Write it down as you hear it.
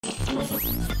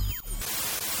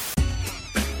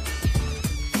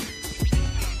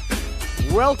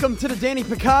Welcome to the Danny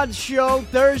Picard Show,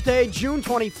 Thursday, June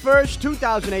 21st,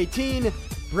 2018,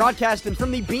 broadcasting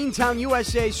from the Beantown,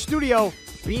 USA studio.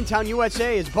 Beantown,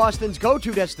 USA is Boston's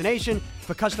go-to destination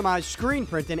for customized screen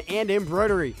printing and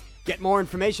embroidery. Get more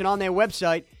information on their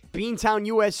website,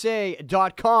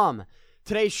 beantownusa.com.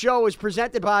 Today's show is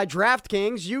presented by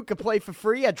DraftKings. You can play for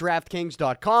free at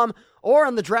DraftKings.com or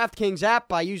on the DraftKings app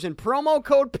by using promo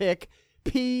code PIC,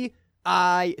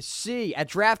 P-I-C, at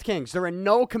DraftKings. There are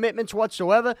no commitments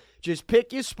whatsoever. Just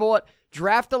pick your sport,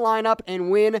 draft a lineup,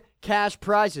 and win cash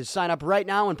prizes. Sign up right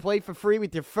now and play for free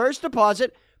with your first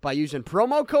deposit by using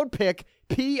promo code PIC,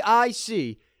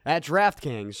 P-I-C, at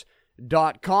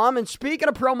DraftKings.com. And speaking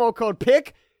of promo code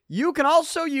PIC, you can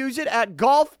also use it at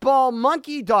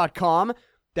golfballmonkey.com.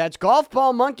 That's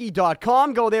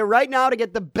golfballmonkey.com. Go there right now to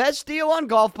get the best deal on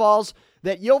golf balls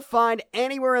that you'll find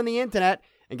anywhere on the internet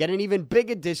and get an even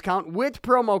bigger discount with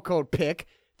promo code PIC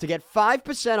to get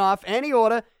 5% off any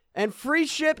order and free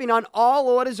shipping on all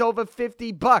orders over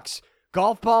 $50.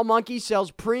 Golf Ball Monkey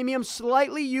sells premium,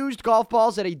 slightly used golf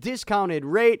balls at a discounted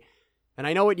rate. And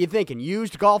I know what you're thinking.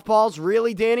 Used golf balls?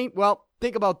 Really, Danny? Well,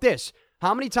 think about this.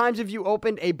 How many times have you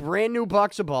opened a brand new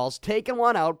box of balls, taken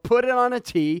one out, put it on a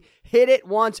tee, hit it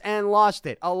once, and lost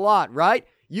it? A lot, right?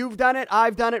 You've done it,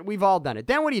 I've done it, we've all done it.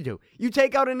 Then what do? You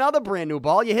take out another brand new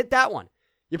ball, you hit that one.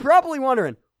 You're probably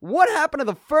wondering, what happened to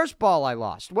the first ball I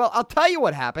lost? Well, I'll tell you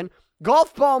what happened.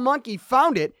 Golf Ball Monkey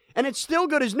found it, and it's still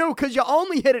good as new because you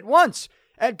only hit it once.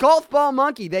 At Golf Ball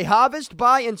Monkey, they harvest,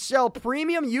 buy, and sell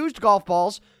premium used golf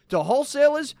balls to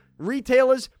wholesalers,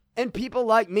 retailers, and people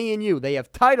like me and you. They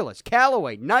have Titleist,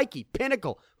 Callaway, Nike,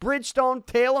 Pinnacle, Bridgestone,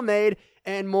 TaylorMade,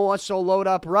 and more. So load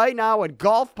up right now at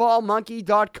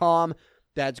golfballmonkey.com.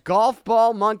 That's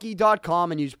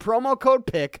golfballmonkey.com and use promo code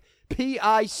PIC,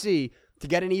 P-I-C, to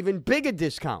get an even bigger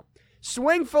discount.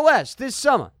 Swing for less this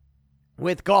summer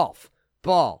with Golf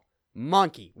Ball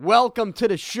Monkey. Welcome to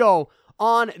the show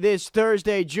on this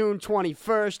Thursday, June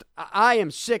 21st. I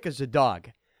am sick as a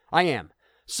dog. I am.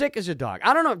 Sick as a dog.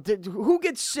 I don't know, who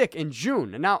gets sick in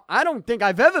June? Now, I don't think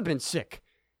I've ever been sick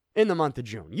in the month of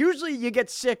June. Usually you get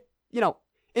sick,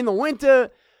 in the winter,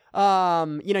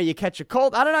 you catch a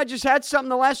cold. I don't know, I just had something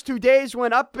the last 2 days,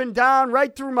 went up and down,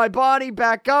 right through my body,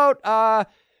 back out,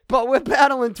 but we're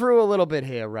battling through a little bit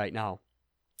here right now.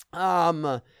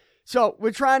 So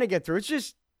we're trying to get through. It's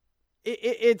just,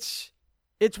 it's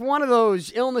one of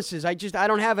those illnesses I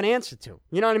don't have an answer to.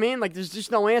 You know what I mean? Like, there's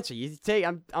just no answer.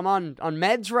 I'm on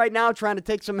meds right now, trying to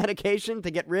take some medication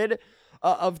to get rid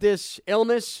of this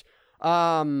illness.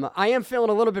 I am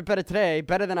feeling a little bit better today,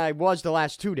 better than I was the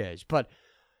last 2 days. But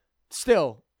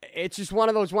still, it's just one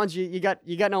of those ones you got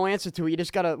no answer to. You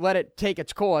just got to let it take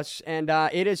its course, and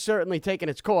it is certainly taking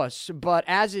its course. But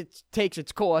as it takes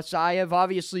its course, I have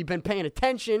obviously been paying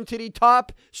attention to the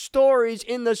top stories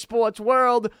in the sports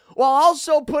world, while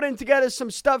also putting together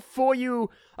some stuff for you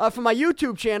for my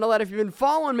YouTube channel. That if you've been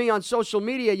following me on social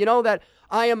media, you know that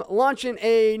I am launching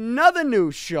another new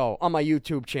show on my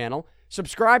YouTube channel.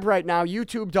 Subscribe right now,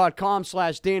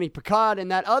 youtube.com/Danny Picard,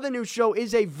 and that other new show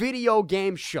is a video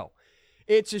game show.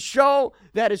 It's a show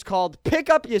that is called Pick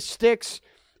Up Your Sticks,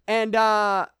 and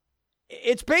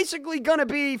it's basically going to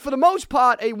be, for the most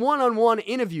part, a one-on-one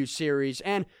interview series.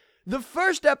 And the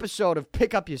first episode of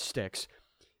Pick Up Your Sticks,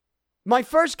 my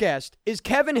first guest is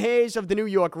Kevin Hayes of the New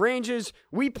York Rangers.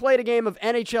 We played a game of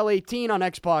NHL 18 on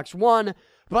Xbox One,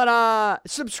 but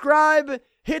subscribe,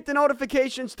 hit the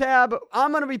notifications tab.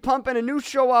 I'm going to be pumping a new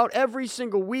show out every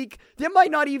single week. There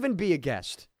might not even be a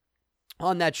guest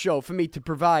on that show for me to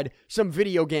provide some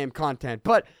video game content.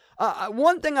 But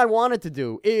one thing I wanted to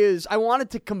do is I wanted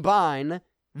to combine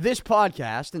this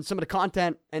podcast and some of the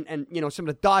content and some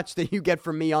of the thoughts that you get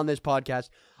from me on this podcast.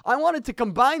 I wanted to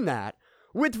combine that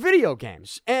with video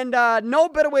games. And no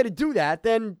better way to do that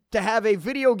than to have a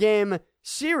video game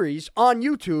series on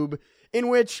YouTube in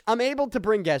which I'm able to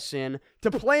bring guests in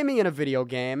to play me in a video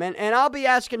game. And I'll be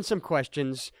asking some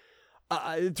questions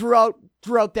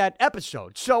throughout that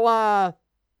episode. So, and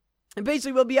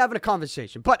basically we'll be having a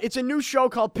conversation. But it's a new show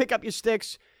called Pick Up Your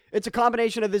Sticks. It's a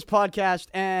combination of this podcast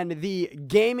and the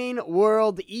gaming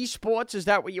world, esports. Is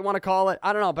that what you want to call it?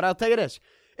 I don't know, but I'll tell you this.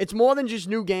 It's more than just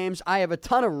new games. I have a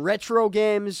ton of retro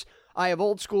games. I have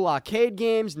old school arcade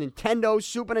games, Nintendo,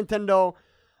 Super Nintendo.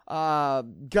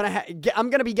 I'm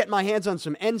gonna be getting my hands on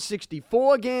some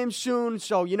N64 games soon.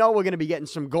 So we're gonna be getting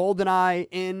some GoldenEye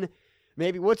in.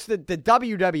 Maybe what's the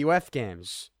WWF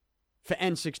games for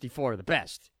N64 are the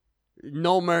best.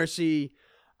 No Mercy,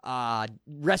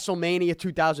 WrestleMania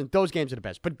 2000. Those games are the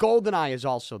best. But GoldenEye is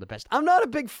also the best. I'm not a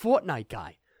big Fortnite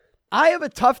guy. I have a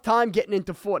tough time getting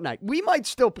into Fortnite. We might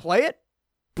still play it,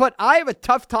 but I have a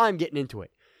tough time getting into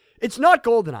it. It's not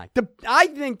GoldenEye. I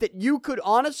think that you could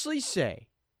honestly say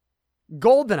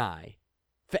GoldenEye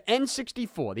for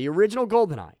N64, the original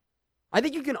GoldenEye, I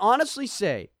think you can honestly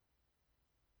say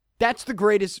that's the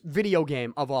greatest video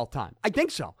game of all time. I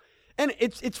think so. And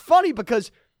it's funny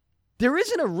because there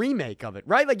isn't a remake of it,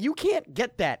 right? Like, you can't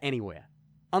get that anywhere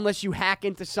unless you hack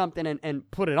into something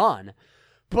and put it on.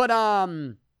 But,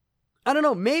 I don't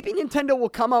know. Maybe Nintendo will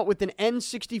come out with an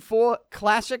N64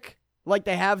 classic like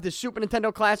they have the Super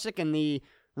Nintendo Classic and the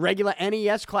regular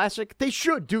NES Classic. They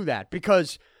should do that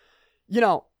because,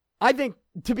 I think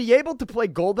to be able to play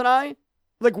GoldenEye,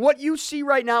 like what you see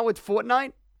right now with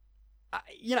Fortnite,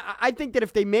 I think that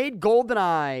if they made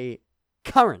GoldenEye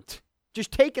current,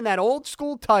 just taking that old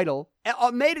school title,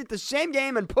 made it the same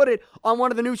game and put it on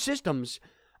one of the new systems,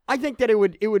 I think that it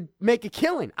would make a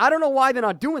killing. I don't know why they're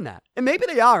not doing that. And maybe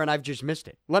they are and I've just missed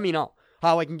it. Let me know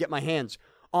how I can get my hands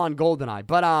on GoldenEye.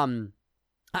 But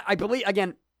I believe,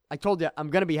 again, I told you I'm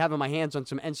going to be having my hands on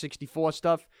some N64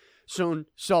 stuff soon.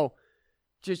 So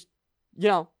just,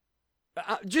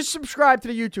 just subscribe to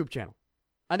the YouTube channel.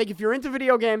 I think if you're into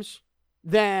video games,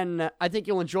 then I think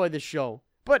you'll enjoy this show.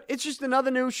 But it's just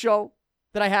another new show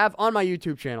that I have on my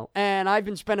YouTube channel. And I've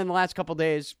been spending the last couple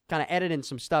days kind of editing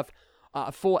some stuff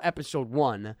for episode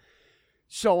 1.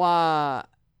 So,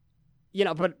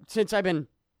 but since I've been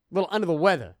a little under the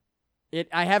weather,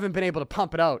 I haven't been able to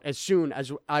pump it out as soon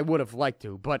as I would have liked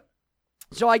to. But,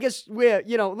 so I guess we're,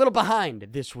 a little behind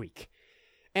this week.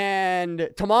 And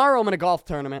tomorrow I'm in a golf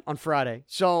tournament on Friday.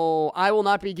 So I will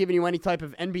not be giving you any type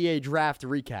of NBA draft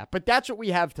recap. But that's what we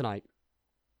have tonight.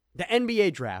 The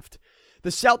NBA draft. The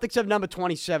Celtics have number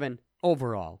 27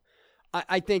 overall.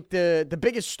 I think the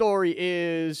biggest story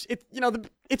is,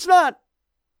 it's not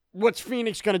what's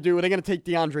Phoenix going to do. Are they going to take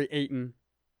DeAndre Ayton?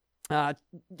 I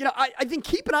think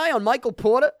keep an eye on Michael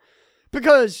Porter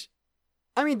because,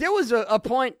 there was a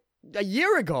point a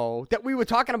year ago that we were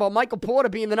talking about Michael Porter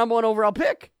being the number 1 overall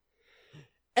pick.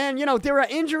 And, there are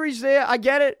injuries there. I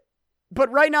get it.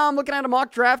 But right now I'm looking at a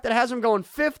mock draft that has him going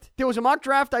 5th. There was a mock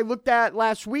draft I looked at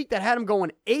last week that had him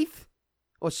going 8th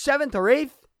or 7th or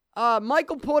 8th.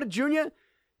 Michael Porter Jr.,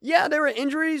 yeah, there are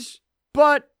injuries,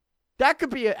 but that could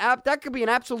be an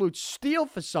absolute steal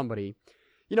for somebody.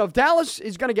 If Dallas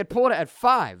is going to get Porter at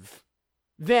 5,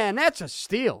 then that's a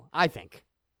steal, I think.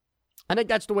 I think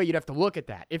that's the way you'd have to look at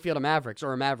that if you're the Mavericks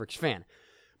or a Mavericks fan.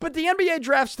 But the NBA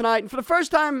draft's tonight, and for the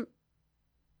first time,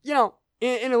 in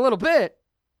a little bit,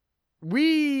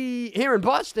 we here in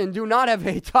Boston do not have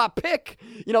a top pick.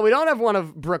 We don't have one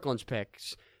of Brooklyn's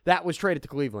picks. That was traded to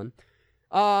Cleveland.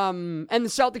 And the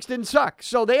Celtics didn't suck.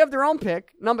 So they have their own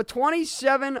pick, number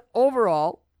 27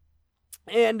 overall.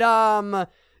 And,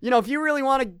 if you really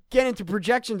want to get into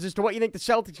projections as to what you think the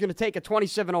Celtics are going to take at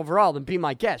 27 overall, then be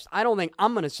my guest. I don't think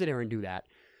I'm going to sit here and do that.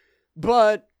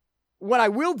 But what I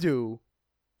will do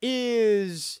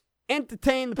is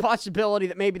entertain the possibility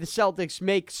that maybe the Celtics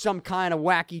make some kind of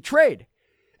wacky trade.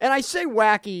 And I say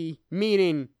wacky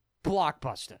meaning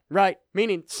blockbuster, right?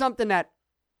 Meaning something that,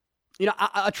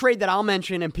 a trade that I'll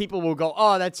mention and people will go,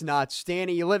 oh, that's nuts.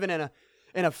 Danny, you're living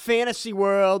in a fantasy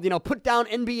world. Put down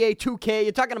NBA 2K.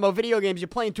 You're talking about video games. You're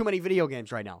playing too many video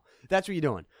games right now. That's what you're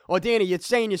doing. Or Danny, you're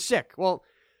saying you're sick. Well,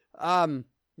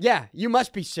 yeah, you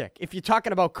must be sick if you're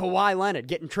talking about Kawhi Leonard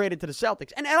getting traded to the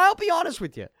Celtics. And I'll be honest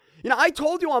with you. I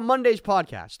told you on Monday's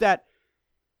podcast that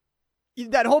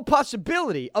whole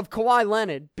possibility of Kawhi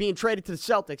Leonard being traded to the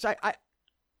Celtics,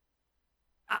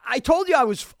 I told you I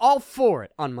was all for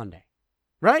it on Monday,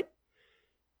 right?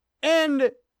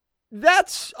 And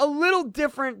that's a little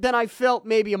different than I felt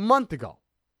maybe a month ago.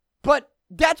 But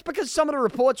that's because some of the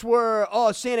reports were,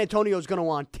 San Antonio's going to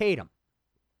want Tatum.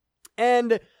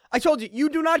 And I told you, you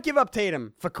do not give up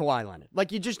Tatum for Kawhi Leonard.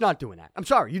 Like, you're just not doing that. I'm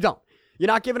sorry, you don't. You're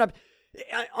not giving up.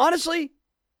 Honestly,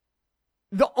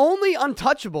 the only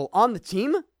untouchable on the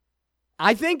team,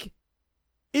 I think,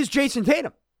 is Jason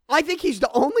Tatum. I think he's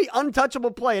the only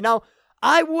untouchable player. Now,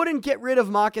 I wouldn't get rid of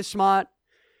Marcus Smart.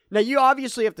 Now, you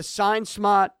obviously have to sign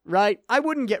Smart, right? I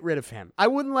wouldn't get rid of him. I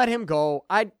wouldn't let him go.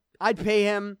 I'd pay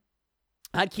him.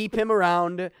 I'd keep him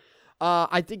around.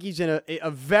 I think he's in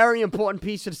a very important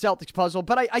piece of the Celtics puzzle.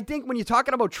 But I think when you're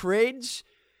talking about trades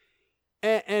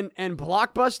and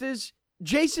blockbusters,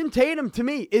 Jason Tatum, to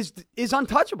me, is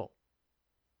untouchable.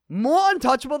 More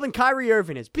untouchable than Kyrie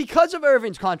Irving is because of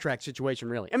Irving's contract situation,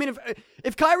 really.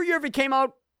 If Kyrie Irving came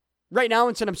out right now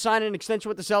and said, I'm signing an extension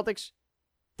with the Celtics,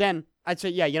 then I'd say,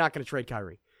 yeah, you're not going to trade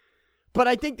Kyrie. But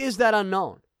I think there's that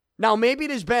unknown. Now, maybe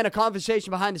there's been a conversation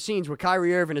behind the scenes where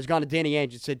Kyrie Irving has gone to Danny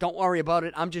Ainge and said, don't worry about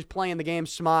it. I'm just playing the game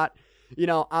smart.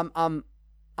 I'm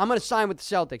going to sign with the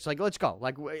Celtics. Like, let's go.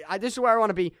 Like, this is where I want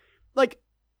to be. Like,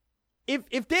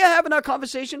 if they're having that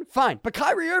conversation, fine. But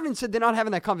Kyrie Irving said they're not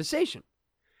having that conversation.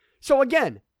 So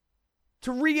again,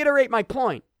 to reiterate my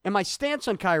point and my stance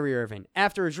on Kyrie Irving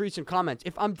after his recent comments,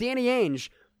 if I'm Danny Ainge,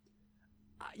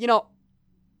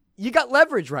 you got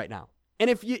leverage right now. And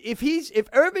if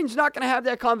Irving's not going to have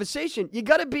that conversation, you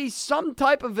got to be some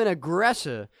type of an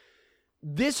aggressor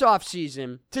this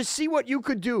offseason to see what you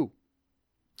could do.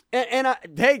 And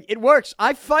hey, it works.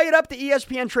 I fired up the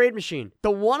ESPN trade machine.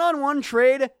 The one-on-one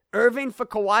trade, Irving for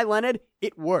Kawhi Leonard,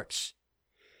 it works.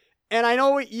 And I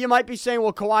know you might be saying,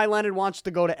 well, Kawhi Leonard wants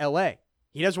to go to L.A.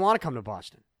 He doesn't want to come to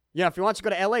Boston. If he wants to go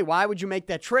to L.A., why would you make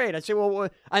that trade? I'd say, well,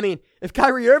 if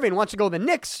Kyrie Irving wants to go to the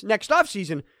Knicks next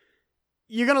offseason,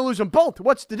 you're going to lose them both.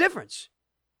 What's the difference?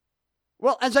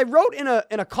 Well, as I wrote in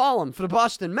a column for the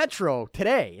Boston Metro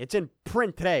today, it's in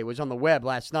print today, it was on the web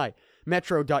last night,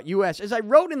 metro.us. As I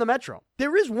wrote in the Metro,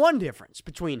 there is one difference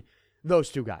between those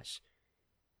two guys.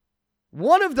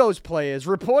 One of those players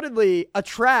reportedly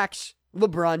attracts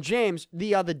LeBron James,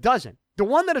 the other doesn't. The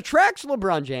one that attracts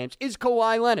LeBron James is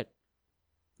Kawhi Leonard.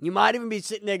 You might even be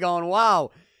sitting there going, wow,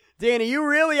 Danny, you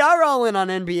really are all in on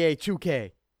NBA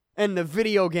 2K and the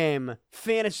video game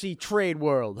fantasy trade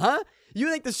world, huh? You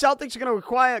think the Celtics are going to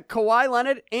acquire Kawhi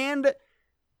Leonard and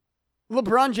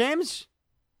LeBron James?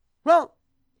 Well,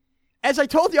 as I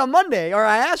told you on Monday, or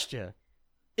I asked you,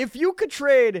 if you could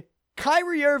trade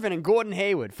Kyrie Irving and Gordon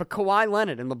Hayward for Kawhi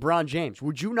Leonard and LeBron James,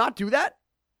 would you not do that?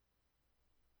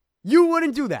 You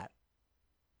wouldn't do that.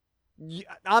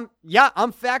 I'm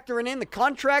factoring in the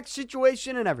contract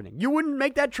situation and everything. You wouldn't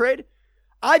make that trade?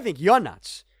 I think you're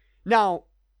nuts. Now,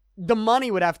 the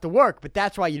money would have to work, but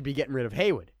that's why you'd be getting rid of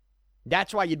Hayward.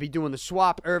 That's why you'd be doing the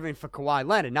swap Irving for Kawhi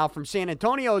Leonard. Now, from San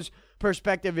Antonio's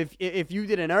perspective, if you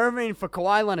did an Irving for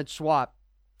Kawhi Leonard swap,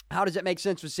 how does it make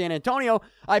sense for San Antonio?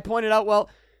 I pointed out, well,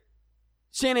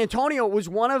 San Antonio was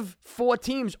one of 4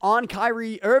 teams on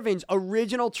Kyrie Irving's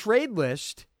original trade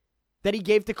list that he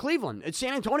gave to Cleveland.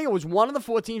 San Antonio was one of the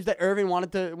 4 teams that Irving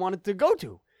wanted to go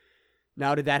to.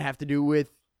 Now, did that have to do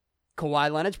with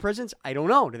Kawhi Leonard's presence? I don't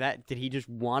know. Did he just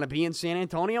want to be in San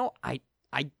Antonio? I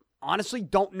honestly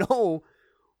don't know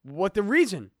what the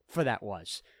reason for that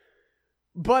was.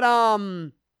 But, I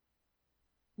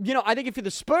think if you're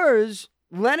the Spurs,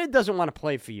 Leonard doesn't want to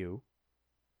play for you.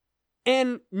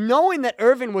 And knowing that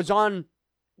Irving was on,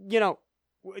 your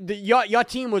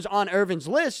team was on Irving's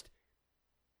list,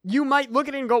 you might look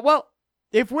at it and go, well,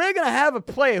 if we're going to have a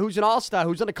player who's an all-star,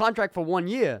 who's on a contract for 1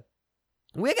 year,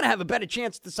 we're going to have a better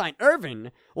chance to sign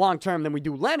Irving long-term than we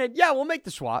do Leonard. Yeah, we'll make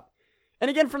the swap. And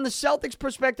again, from the Celtics'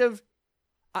 perspective,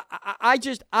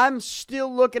 I'm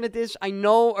still looking at this. I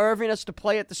know Irving has to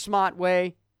play it the smart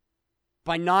way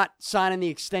by not signing the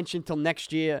extension till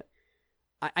next year.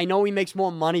 I know he makes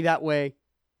more money that way,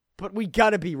 but we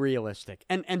got to be realistic.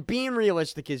 And being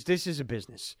realistic is this is a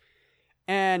business.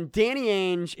 And Danny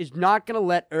Ainge is not going to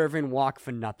let Irving walk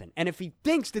for nothing. And if he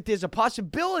thinks that there's a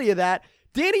possibility of that,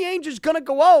 Danny Ainge is going to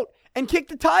go out and kick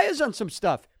the tires on some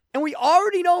stuff. And we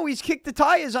already know he's kicked the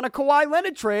tires on a Kawhi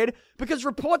Leonard trade because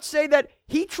reports say that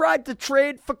he tried to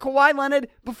trade for Kawhi Leonard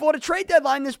before the trade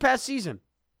deadline this past season.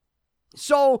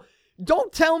 So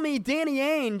don't tell me Danny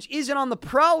Ainge isn't on the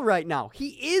prowl right now.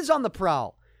 He is on the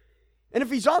prowl. And if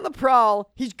he's on the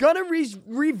prowl, he's going to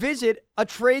revisit a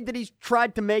trade that he's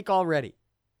tried to make already.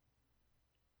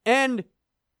 And,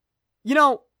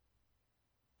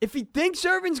 if he thinks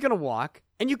Irving's going to walk,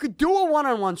 and you could do a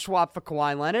one-on-one swap for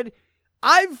Kawhi Leonard,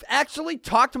 I've actually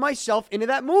talked myself into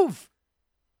that move.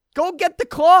 Go get the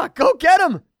clock. Go get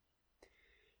him.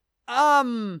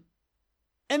 And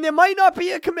there might not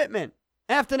be a commitment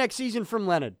after next season from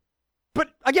Leonard.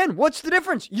 But again, what's the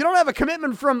difference? You don't have a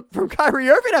commitment from Kyrie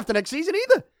Irving after next season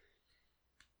either.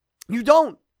 You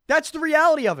don't. That's the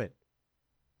reality of it.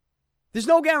 There's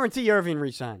no guarantee Irving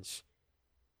resigns.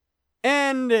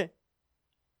 And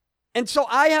so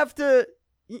I have to,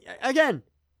 again,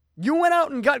 you went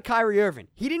out and got Kyrie Irving.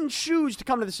 He didn't choose to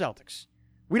come to the Celtics.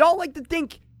 We'd all like to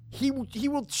think he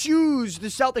will choose the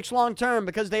Celtics long term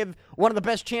because they have one of the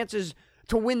best chances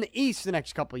to win the East the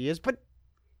next couple of years. But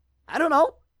I don't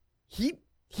know. He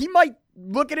might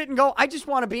look at it and go, I just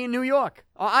want to be in New York.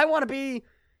 I want to be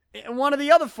in one of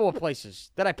the other 4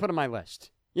 places that I put on my list.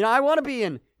 I want to be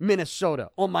in Minnesota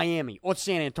or Miami or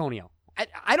San Antonio.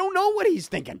 I don't know what he's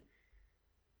thinking.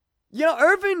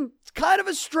 Irving's kind of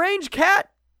a strange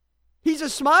cat. He's a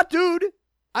smart dude.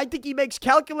 I think he makes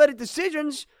calculated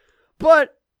decisions,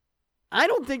 but I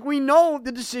don't think we know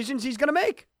the decisions he's going to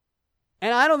make.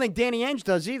 And I don't think Danny Ainge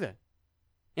does either.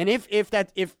 And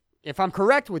if I'm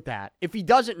correct with that, if he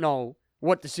doesn't know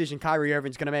what decision Kyrie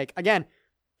Irving's going to make. Again,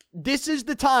 this is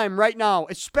the time right now,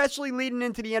 especially leading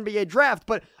into the NBA draft.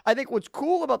 But I think what's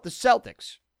cool about the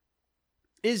Celtics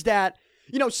is that,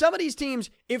 some of these teams,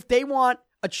 if they want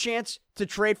a chance to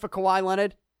trade for Kawhi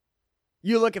Leonard,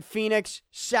 you look at Phoenix,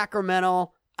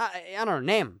 Sacramento, I don't know,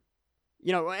 name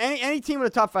them. Any team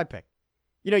with a top 5 pick.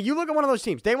 You look at one of those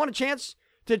teams. They want a chance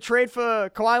to trade for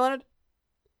Kawhi Leonard.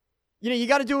 You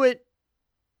got to do it.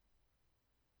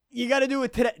 You got to do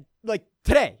it today,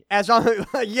 today. You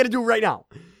got to do it right now.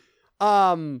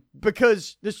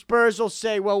 Because the Spurs will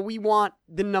say, well, we want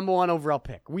the number 1 overall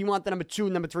pick. We want the number 2,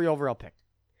 number 3 overall pick.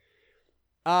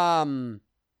 And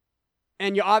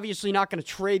you're obviously not going to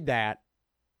trade that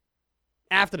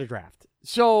after the draft.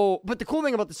 So, but the cool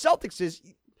thing about the Celtics is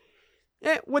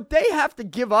what they have to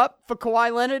give up for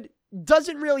Kawhi Leonard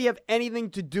doesn't really have anything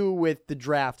to do with the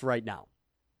draft right now.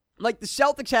 Like, the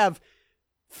Celtics have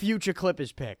future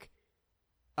Clippers pick.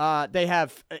 They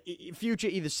have future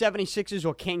either 76ers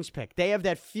or Kings pick. They have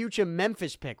that future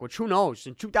Memphis pick, which who knows?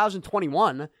 In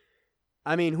 2021,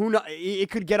 I mean, who knows? It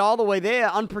could get all the way there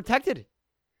unprotected.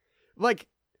 Like,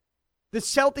 the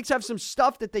Celtics have some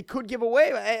stuff that they could give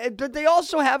away, but they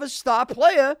also have a star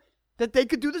player that they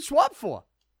could do the swap for.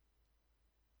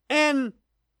 And,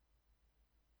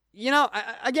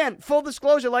 again, full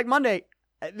disclosure, like Monday,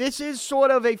 this is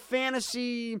sort of a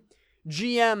fantasy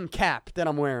GM cap that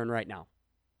I'm wearing right now.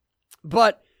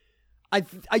 But I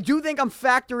do think I'm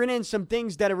factoring in some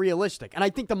things that are realistic. And I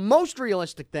think the most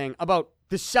realistic thing about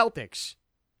the Celtics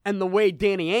and the way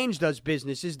Danny Ainge does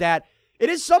business is that it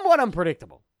is somewhat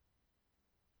unpredictable.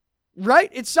 Right?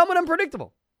 It's somewhat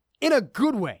unpredictable. In a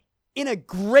good way. In a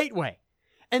great way.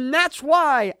 And that's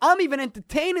why I'm even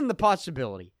entertaining the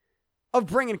possibility of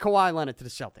bringing Kawhi Leonard to the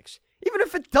Celtics. Even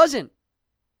if it doesn't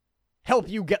help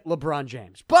you get LeBron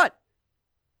James. But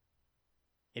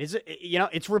it is,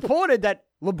 it's reported that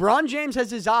LeBron James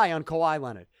has his eye on Kawhi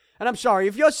Leonard. And I'm sorry,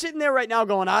 if you're sitting there right now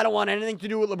going, I don't want anything to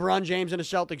do with LeBron James in a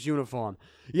Celtics uniform.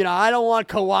 I don't want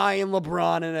Kawhi and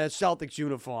LeBron in a Celtics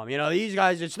uniform. These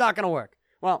guys, it's not going to work.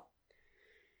 Well,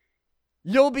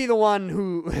 you'll be the one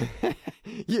who,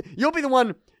 you'll be the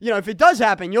one, if it does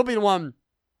happen, you'll be the one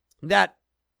that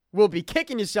will be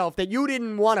kicking yourself that you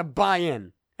didn't want to buy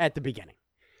in at the beginning.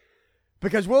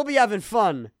 Because we'll be having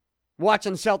fun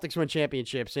watching the Celtics win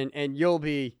championships, and you'll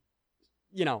be,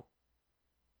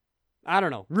 I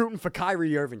don't know, rooting for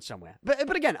Kyrie Irving somewhere.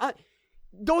 But again,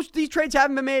 these trades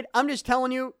haven't been made. I'm just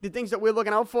telling you the things that we're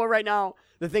looking out for right now,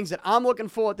 the things that I'm looking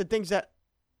for, the things that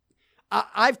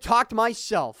I've talked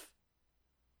myself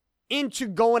into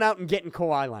going out and getting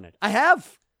Kawhi Leonard. I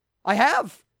have.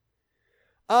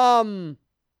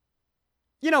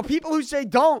 People who say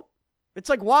don't, it's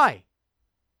like, why?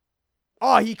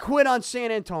 Oh, he quit on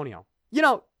San Antonio.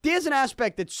 There's an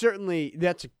aspect that's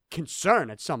a concern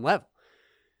at some level.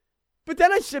 But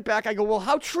then I sit back, I go, well,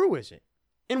 how true is it?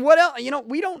 And what else?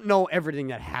 We don't know everything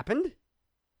that happened.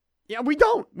 Yeah, we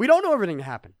don't. We don't know everything that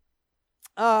happened.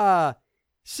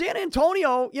 San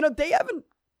Antonio,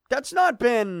 that's not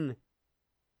been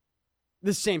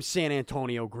the same San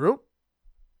Antonio group.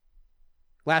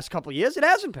 Last couple of years, it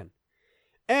hasn't been.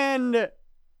 And,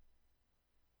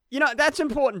 that's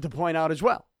important to point out as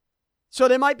well. So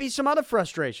there might be some other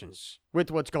frustrations with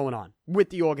what's going on with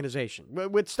the organization,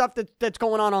 with stuff that's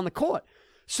going on the court.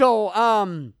 So,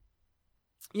 I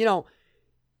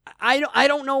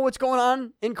don't know what's going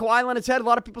on in Kawhi Leonard's head. A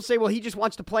lot of people say, well, he just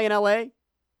wants to play in LA.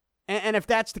 And if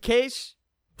that's the case,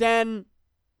 then,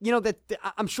 that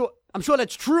I'm sure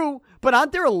that's true. But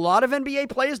aren't there a lot of NBA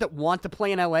players that want to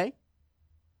play in LA?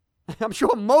 I'm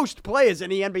sure most players in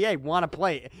the NBA want to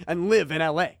play and live in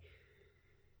LA.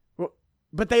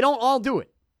 But they don't all do it.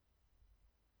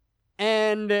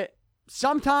 And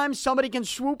sometimes somebody can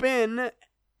swoop in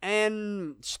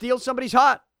and steal somebody's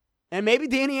heart. And maybe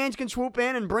Danny Ainge can swoop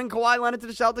in and bring Kawhi Leonard to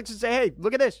the Celtics and say, hey,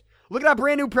 look at this. Look at our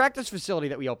brand new practice facility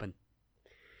that we opened.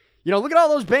 Look at all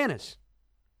those banners.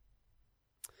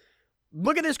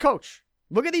 Look at this coach.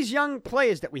 Look at these young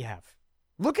players that we have.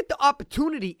 Look at the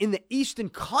opportunity in the Eastern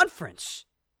Conference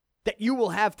that you will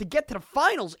have to get to the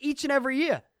finals each and every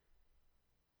year.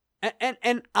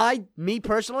 And me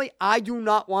personally, I do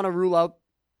not want to rule out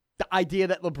the idea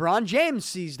that LeBron James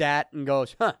sees that and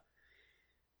goes,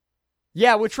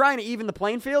 yeah, we're trying to even the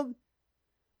playing field.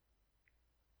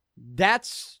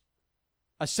 That's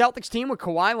a Celtics team with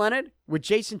Kawhi Leonard, with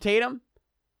Jason Tatum.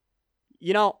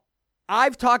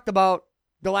 I've talked about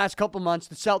the last couple months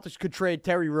the Celtics could trade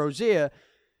Terry Rozier.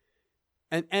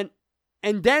 And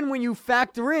then when you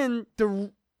factor in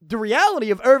the the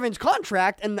reality of Irving's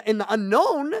contract and the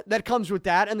unknown that comes with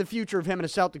that and the future of him in a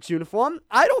Celtics uniform,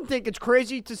 I don't think it's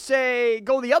crazy to say,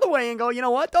 go the other way and go, you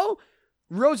know what, though?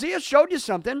 Rozier showed you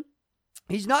something.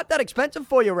 He's not that expensive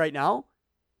for you right now.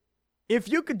 If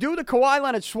you could do the Kawhi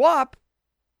Leonard swap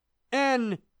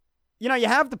and, you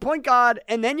have the point guard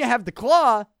and then you have the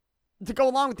claw to go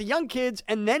along with the young kids,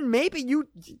 and then maybe you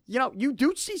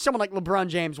do see someone like LeBron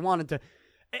James wanting to.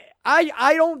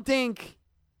 I don't think,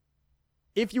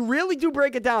 if you really do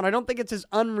break it down, I don't think it's as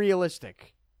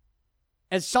unrealistic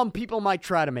as some people might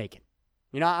try to make it.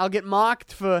 I'll get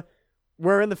mocked for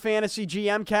we're in the fantasy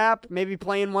GM cap, maybe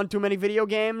playing one too many video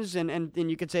games, and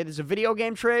you could say there's a video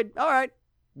game trade. All right,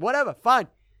 whatever, fine.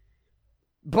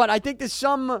 But I think there's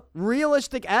some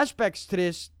realistic aspects to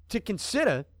this to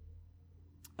consider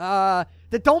that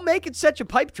don't make it such a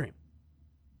pipe dream.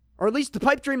 Or at least the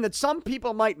pipe dream that some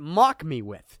people might mock me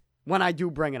with when I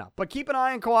do bring it up. But keep an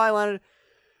eye on Kawhi Leonard.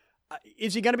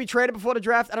 Is he going to be traded before the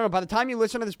draft? I don't know. By the time you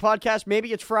listen to this podcast,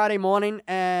 maybe it's Friday morning,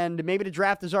 and maybe the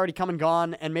draft has already come and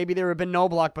gone, and maybe there have been no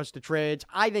blockbuster trades.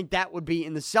 I think that would be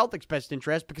in the Celtics' best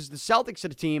interest, because the Celtics are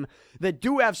the team that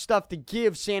do have stuff to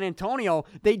give San Antonio.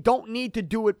 They don't need to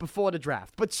do it before the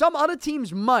draft. But some other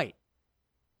teams might.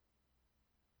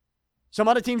 Some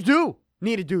other teams do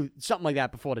need to do something like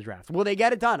that before the draft. Will they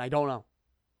get it done? I don't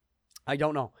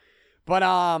know. But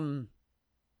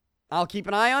I'll keep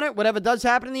an eye on it. Whatever does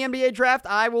happen in the NBA draft,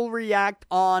 I will react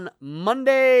on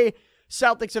Monday.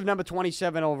 Celtics have number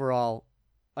 27 overall.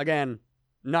 Again,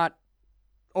 not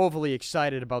overly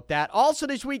excited about that. Also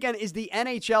this weekend is the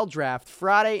NHL draft,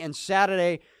 Friday and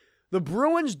Saturday. The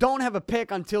Bruins don't have a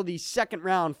pick until the second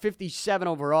round, 57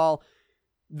 overall.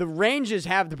 The Rangers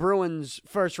have the Bruins'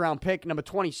 first-round pick, number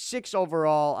 26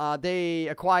 overall. They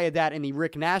acquired that in the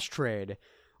Rick Nash trade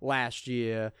last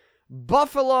year.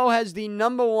 Buffalo has the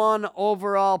number 1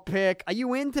 overall pick. Are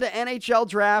you into the NHL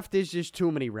draft? There's just too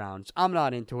many rounds. I'm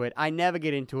not into it. I never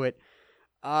get into it.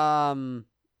 So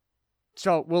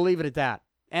we'll leave it at that.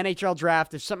 NHL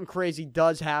draft, if something crazy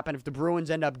does happen, if the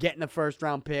Bruins end up getting the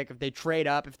first-round pick, if they trade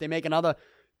up, if they make another,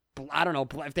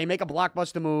 if they make a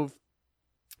blockbuster move.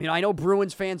 I know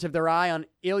Bruins fans have their eye on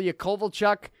Ilya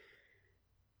Kovalchuk.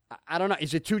 I don't know.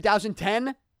 Is it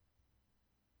 2010?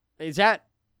 Is that...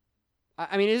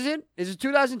 is it? Is it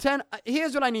 2010?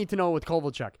 Here's what I need to know with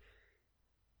Kovalchuk.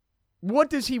 What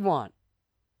does he want?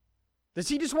 Does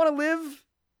he just want to live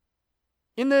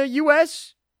in the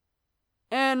U.S.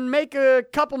 and make a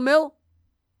couple mil?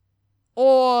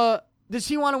 Or does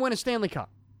he want to win a Stanley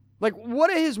Cup? What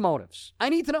are his motives? I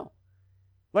need to know.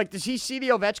 Does he see the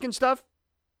Ovechkin stuff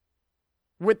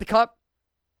with the cup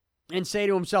and say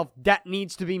to himself, that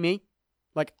needs to be me?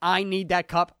 I need that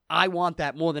cup. I want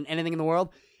that more than anything in the world.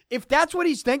 If that's what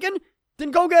he's thinking, then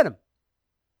go get him.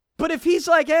 But if he's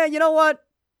like, hey, you know what?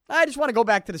 I just want to go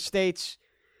back to the States,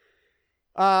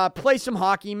 play some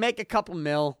hockey, make a couple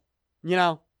mil,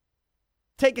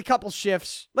 take a couple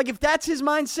shifts. If that's his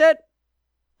mindset,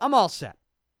 I'm all set.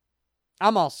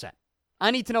 I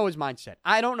need to know his mindset.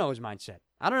 I don't know his mindset.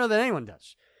 I don't know that anyone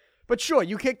does. But sure,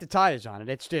 you kick the tires on it.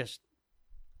 It's just,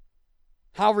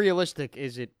 how realistic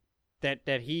is it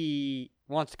that he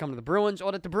wants to come to the Bruins,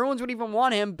 or that the Bruins would even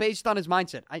want him based on his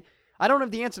mindset? I don't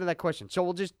have the answer to that question,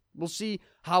 so we'll see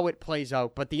how it plays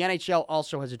out. But the NHL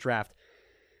also has a draft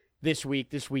this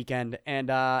weekend, and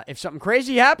if something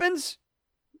crazy happens,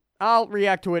 I'll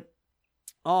react to it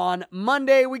on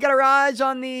Monday. We got our eyes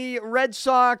on the Red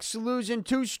Sox losing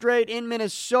 2 straight in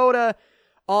Minnesota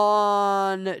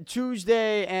on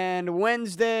Tuesday and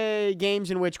Wednesday, games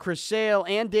in which Chris Sale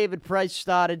and David Price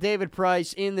started. David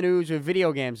Price in the news with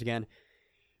video games again,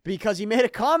 because he made a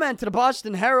comment to the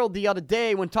Boston Herald the other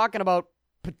day when talking about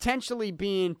potentially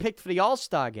being picked for the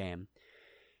All-Star game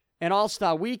and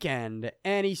All-Star weekend.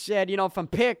 And he said, if I'm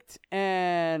picked,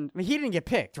 and he didn't get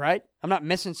picked, right? I'm not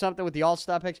missing something with the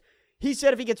All-Star picks. He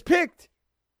said if he gets picked,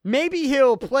 maybe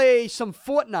he'll play some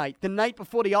Fortnite the night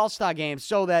before the All-Star game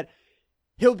so that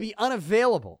he'll be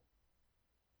unavailable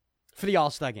for the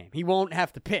All-Star game. He won't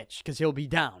have to pitch because he'll be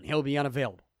down. He'll be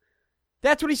unavailable.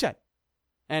 That's what he said.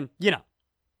 And,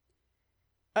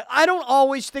 I don't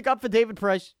always stick up for David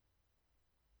Price,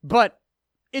 but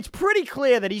it's pretty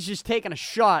clear that he's just taking a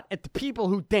shot at the people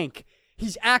who think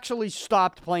he's actually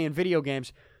stopped playing video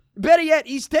games. Better yet,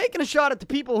 he's taking a shot at the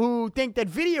people who think that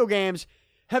video games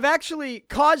have actually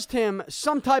caused him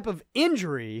some type of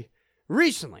injury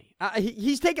recently.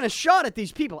 He's taking a shot at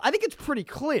these people. I think it's pretty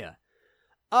clear.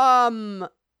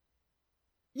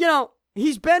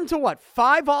 He's been to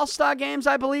 5 All-Star games,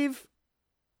 I believe.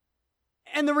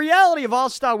 And the reality of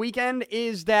All-Star Weekend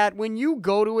is that when you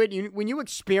go to it, when you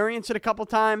experience it a couple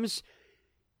times,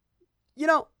 you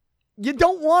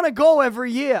don't want to go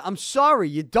every year. I'm sorry,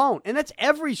 you don't. And that's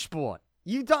every sport.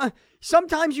 You don't.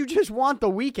 Sometimes you just want the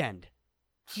weekend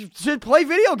to play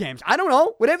video games. I don't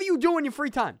know. Whatever you do in your free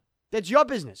time, that's your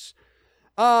business.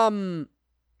 David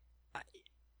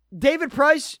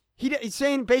Price, he's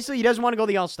saying basically he doesn't want to go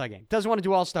to the All-Star game. Doesn't want to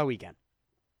do All-Star weekend.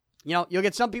 You'll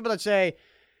get some people that say,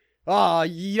 oh,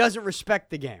 he doesn't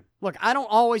respect the game. Look, I don't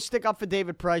always stick up for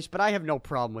David Price, but I have no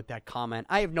problem with that comment.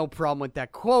 I have no problem with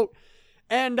that quote.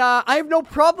 And I have no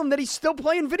problem that he's still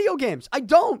playing video games. I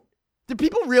don't. Do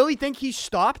people really think he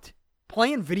stopped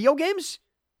playing video games?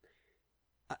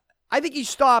 I think he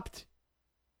stopped,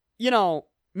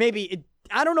 maybe,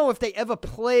 I don't know if they ever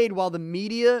played while the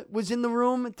media was in the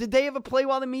room. Did they ever play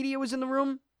while the media was in the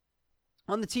room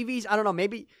on the TVs? I don't know.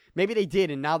 Maybe they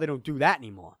did, and now they don't do that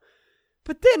anymore.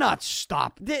 But they're not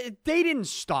stopped. They didn't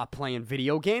stop playing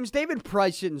video games. David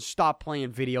Price didn't stop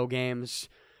playing video games.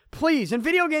 Please. And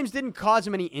video games didn't cause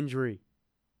him any injury.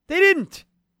 They didn't.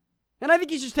 And I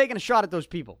think he's just taking a shot at those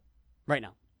people right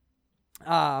now.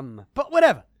 But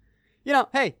whatever.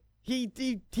 Hey, he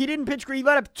didn't pitch great. He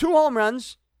let up 2 home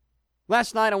runs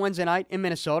last night on Wednesday night in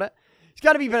Minnesota. He's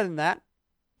got to be better than that.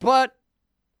 But,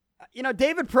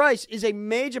 David Price is a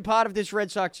major part of this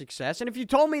Red Sox success. And if you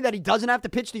told me that he doesn't have to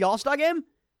pitch the All-Star game,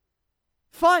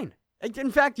 fine.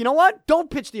 In fact, you know what? Don't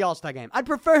pitch the All-Star game. I'd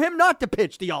prefer him not to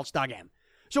pitch the All-Star game.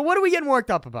 So what are we getting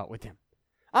worked up about with him?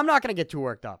 I'm not going to get too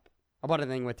worked up about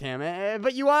anything with him.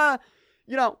 But you are,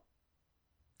 the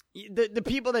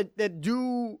people that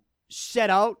do set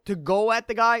out to go at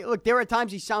the guy. Look, there are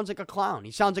times he sounds like a clown.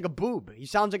 He sounds like a boob. He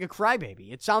sounds like a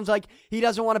crybaby. It sounds like he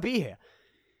doesn't want to be here.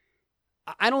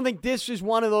 I don't think this is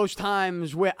one of those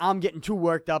times where I'm getting too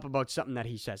worked up about something that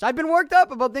he says. I've been worked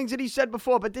up about things that he said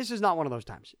before, but this is not one of those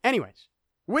times. Anyways,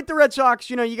 with the Red Sox,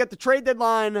 you got the trade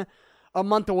deadline a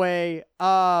month away.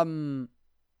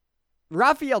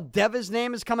 Rafael Devers'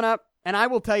 name is coming up, and I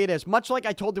will tell you this. Much like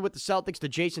I told you with the Celtics, the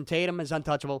Jason Tatum is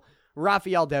untouchable.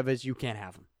 Rafael Devers, you can't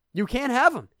have him. You can't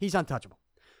have him. He's untouchable.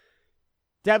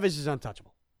 Devers is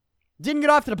untouchable. Didn't get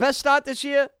off to the best start this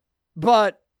year,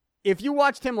 but if you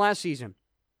watched him last season,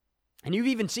 and you've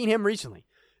even seen him recently,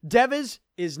 Devers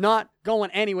is not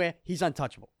going anywhere. He's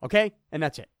untouchable, okay? And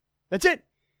that's it. That's it.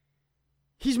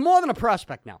 He's more than a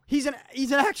prospect now. He's an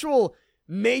actual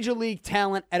major league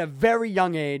talent at a very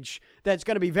young age that's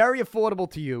going to be very affordable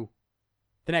to you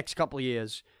the next couple of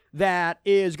years, that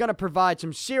is going to provide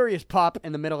some serious pop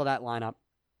in the middle of that lineup,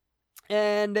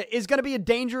 and is going to be a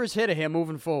dangerous hitter here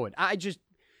moving forward.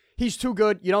 He's too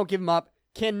good. You don't give him up.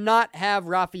 Cannot have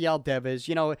Rafael Devers.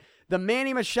 The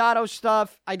Manny Machado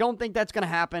stuff, I don't think that's going to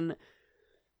happen.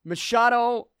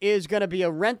 Machado is going to be a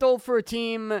rental for a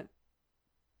team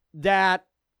that,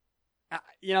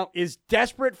 is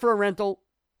desperate for a rental,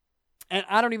 and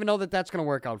I don't even know that that's going to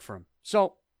work out for him.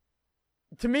 So,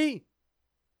 to me,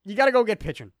 you got to go get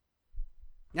pitching.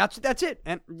 That's it.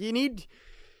 And you need,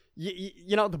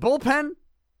 the bullpen,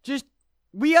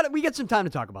 we get some time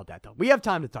to talk about that, though. We have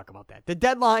time to talk about that.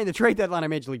 The trade deadline of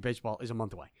Major League Baseball is a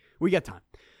month away. We get time.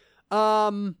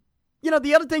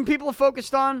 The other thing people are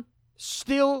focused on,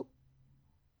 still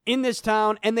in this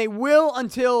town, and they will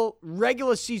until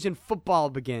regular season football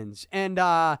begins. And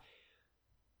I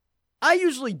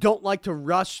usually don't like to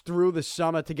rush through the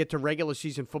summer to get to regular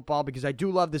season football because I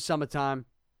do love the summertime.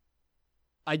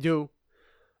 I do.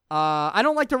 I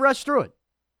don't like to rush through it.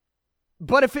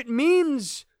 But if it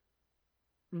means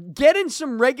getting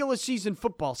some regular season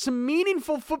football, some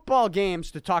meaningful football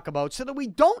games to talk about so that we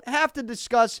don't have to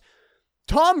discuss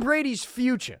Tom Brady's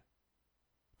future,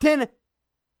 then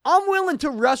I'm willing to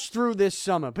rush through this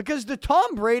summer because the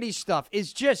Tom Brady stuff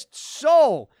is just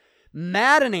so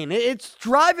maddening. It's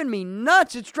driving me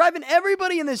nuts. It's driving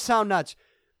everybody in this town nuts.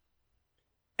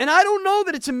 And I don't know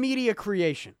that it's a media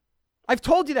creation. I've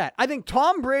told you that. I think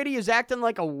Tom Brady is acting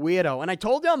like a weirdo. And I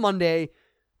told you on Monday,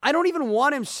 I don't even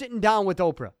want him sitting down with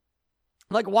Oprah.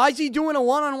 Like, why is he doing a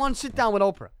one-on-one sit down with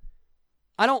Oprah?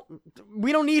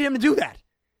 We don't need him to do that.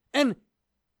 And,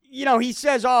 he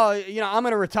says, I'm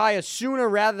going to retire sooner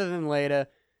rather than later.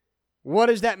 What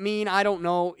does that mean? I don't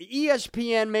know.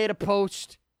 ESPN made a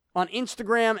post on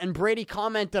Instagram, and Brady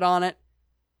commented on it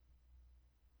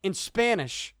in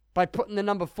Spanish by putting the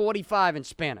number 45 in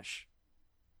Spanish.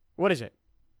 What is it?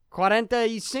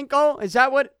 45? Is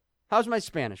that what? How's my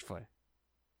Spanish for you?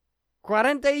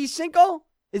 45?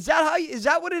 Is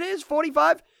that what it is?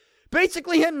 45?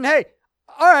 Basically hitting, hey,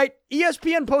 all right,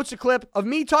 ESPN posts a clip of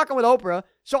me talking with Oprah,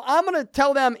 so I'm going to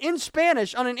tell them in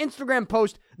Spanish on an Instagram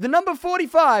post the number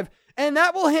 45, and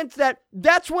that will hint that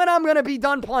that's when I'm going to be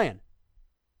done playing.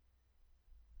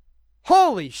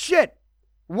 Holy shit.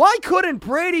 Why couldn't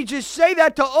Brady just say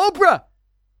that to Oprah?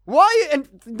 Why? And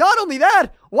not only that,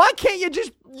 why can't you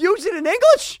just use it in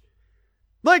English?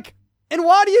 Like, and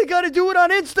why do you got to do it on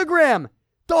Instagram?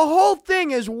 The whole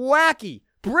thing is wacky.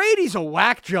 Brady's a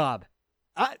whack job.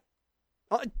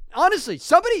 Honestly,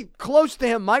 somebody close to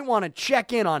him might want to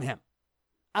check in on him.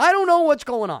 I don't know what's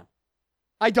going on.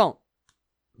 I don't.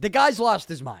 The guy's lost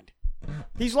his mind.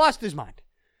 He's lost his mind.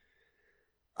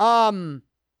 I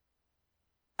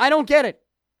don't get it.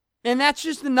 And that's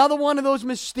just another one of those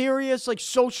mysterious, like,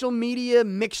 social media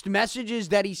mixed messages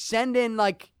that he's sending.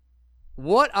 Like,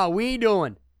 what are we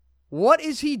doing? What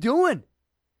is he doing?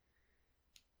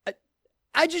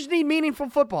 I just need meaningful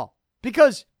football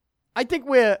because I think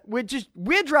we're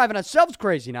driving ourselves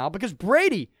crazy now because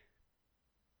Brady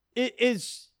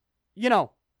is,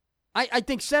 I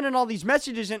think sending all these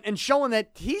messages and showing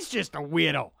that he's just a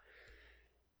weirdo.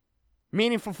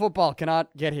 Meaningful football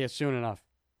cannot get here soon enough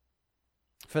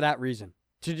for that reason,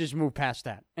 to just move past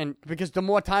that. And because the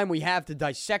more time we have to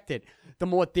dissect it, the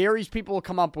more theories people will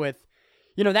come up with.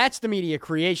 That's the media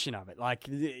creation of it. Like,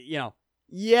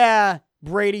 yeah,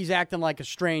 Brady's acting like a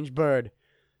strange bird,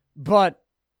 but,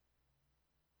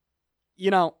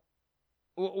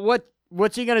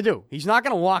 what's he going to do? He's not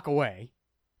going to walk away.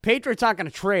 Patriots aren't going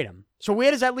to trade him. So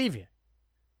where does that leave you?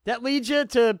 That leads you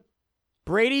to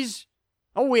Brady's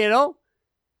a weirdo.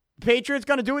 Patriots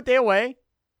going to do it their way.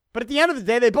 But at the end of the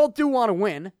day, they both do want to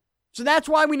win. So that's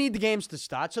why we need the games to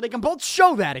start, so they can both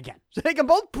show that again. So they can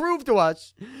both prove to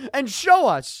us and show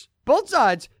us, both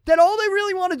sides, that all they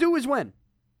really want to do is win.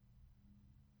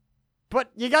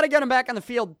 But you got to get them back on the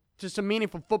field to some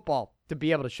meaningful football to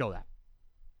be able to show that.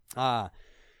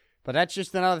 But that's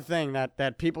just another thing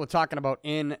that people are talking about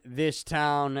in this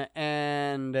town,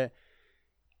 and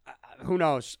who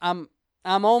knows? I'm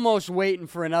almost waiting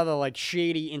for another, like,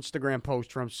 shady Instagram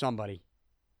post from somebody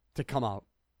to come out,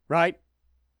 right?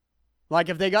 Like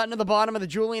if they got into the bottom of the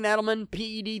Julian Edelman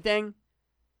PED thing,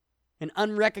 an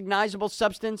unrecognizable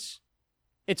substance.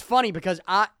 It's funny because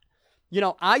I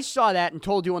saw that and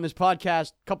told you on this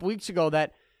podcast a couple weeks ago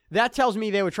that tells me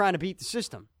they were trying to beat the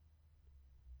system.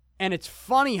 And it's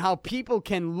funny how people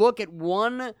can look at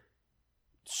one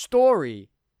story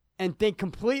and think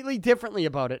completely differently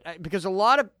about it. Because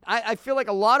I feel like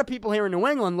a lot of people here in New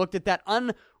England looked at that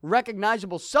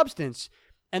unrecognizable substance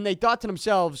and they thought to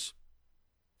themselves,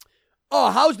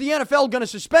 oh, how's the NFL going to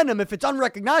suspend him if it's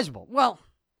unrecognizable? Well,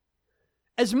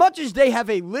 as much as they have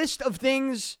a list of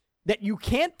things that you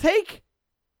can't take,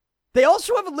 they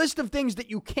also have a list of things that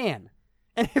you can.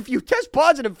 And if you test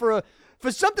positive for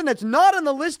something that's not on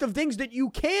the list of things that you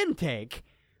can take,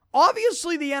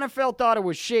 obviously the NFL thought it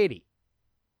was shady.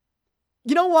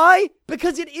 You know why?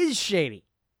 Because it is shady.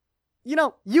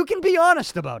 You can be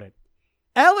honest about it.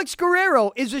 Alex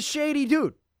Guerrero is a shady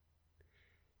dude.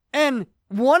 And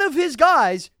one of his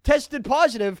guys tested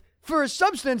positive for a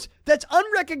substance that's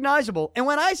unrecognizable. And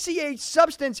when I see a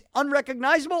substance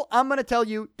unrecognizable, I'm going to tell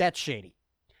you that's shady.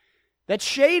 That's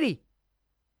shady.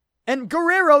 And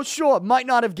Guerrero, sure, might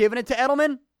not have given it to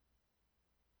Edelman.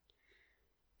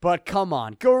 But come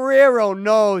on, Guerrero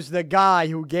knows the guy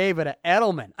who gave it to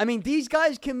Edelman. I mean, these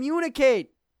guys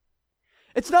communicate.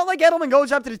 It's not like Edelman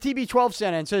goes up to the TB12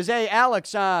 center and says, hey,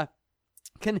 Alex,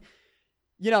 can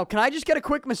I just get a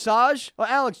quick massage? Or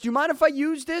Alex, do you mind if I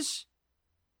use this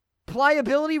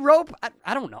pliability rope?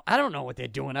 I don't know. I don't know what they're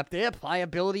doing up there.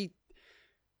 Pliability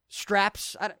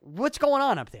straps. What's going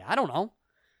on up there? I don't know.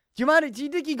 Do you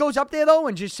think he goes up there, though,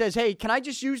 and just says, hey, can I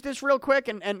just use this real quick?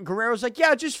 And Guerrero's like,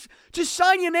 yeah, just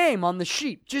sign your name on the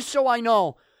sheet, just so I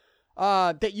know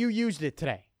that you used it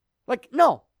today. Like,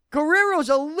 no. Guerrero's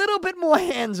a little bit more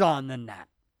hands-on than that.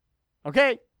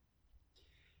 Okay?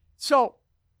 So,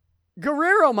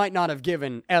 Guerrero might not have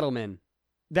given Edelman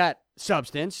that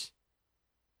substance,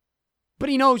 but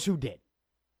he knows who did.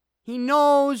 He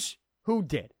knows who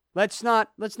did. Let's not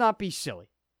be silly.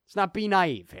 Let's not be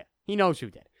naive here. He knows who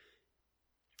did.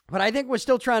 But I think we're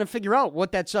still trying to figure out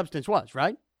what that substance was,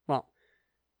 right? Well,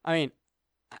 I mean,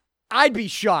 I'd be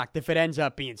shocked if it ends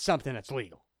up being something that's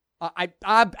legal.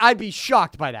 I'd be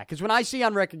shocked by that, because when I see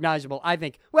unrecognizable, I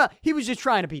think, well, he was just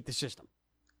trying to beat the system.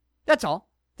 That's all.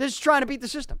 They're just trying to beat the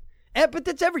system. But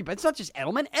that's everybody. It's not just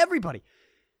Edelman. Everybody.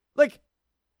 Like,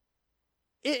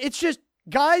 it's just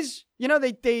guys,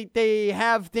 they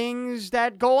have things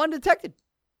that go undetected.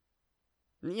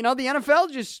 The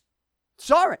NFL just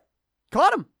saw it.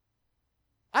 Caught him.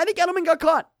 I think Edelman got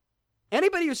caught.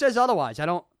 Anybody who says otherwise, I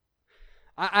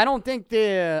don't think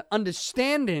they're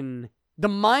understanding the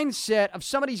mindset of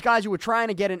some of these guys who are trying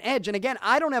to get an edge. And again,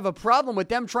 I don't have a problem with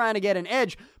them trying to get an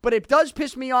edge, but it does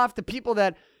piss me off the people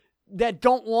that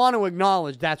don't want to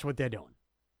acknowledge that's what they're doing.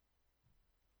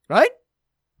 Right?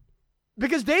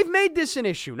 Because they've made this an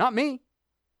issue, not me.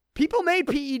 People made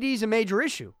PEDs a major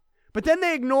issue. But then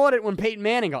they ignored it when Peyton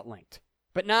Manning got linked.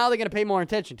 But now they're going to pay more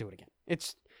attention to it again.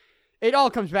 It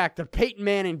all comes back to Peyton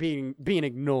Manning being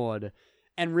ignored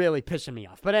and really pissing me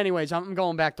off. But anyways, I'm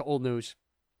going back to old news.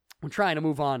 I'm trying to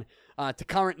move on to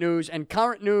current news. And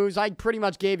current news, I pretty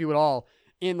much gave you it all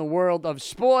in the world of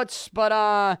sports. But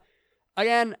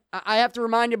again, I have to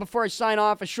remind you before I sign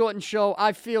off, a shortened show,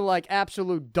 I feel like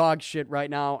absolute dog shit right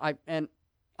now.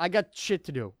 I got shit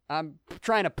to do. I'm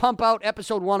trying to pump out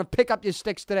episode 1 of Pick Up Your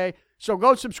Sticks today. So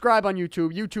go subscribe on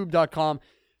YouTube,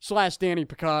 youtube.com/Danny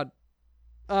Picard.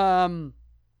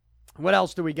 What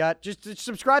else do we got? Just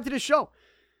subscribe to this show.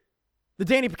 The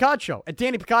Danny Picard Show at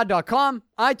DannyPicard.com,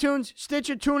 iTunes,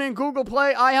 Stitcher, TuneIn, Google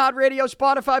Play, iHeartRadio,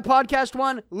 Spotify, Podcast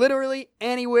One, literally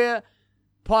anywhere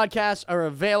podcasts are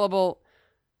available.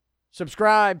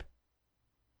 Subscribe,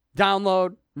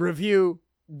 download, review,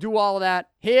 do all of that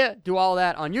here, do all of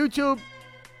that on YouTube.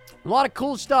 A lot of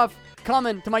cool stuff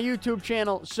coming to my YouTube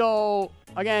channel. So,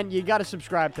 again, you got to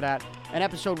subscribe to that. And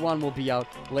episode 1 will be out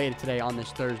later today on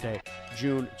this Thursday,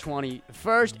 June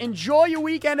 21st. Enjoy your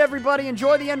weekend, everybody.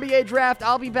 Enjoy the NBA draft.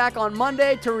 I'll be back on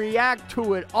Monday to react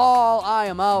to it all. I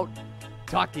am out.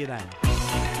 Talk to you then.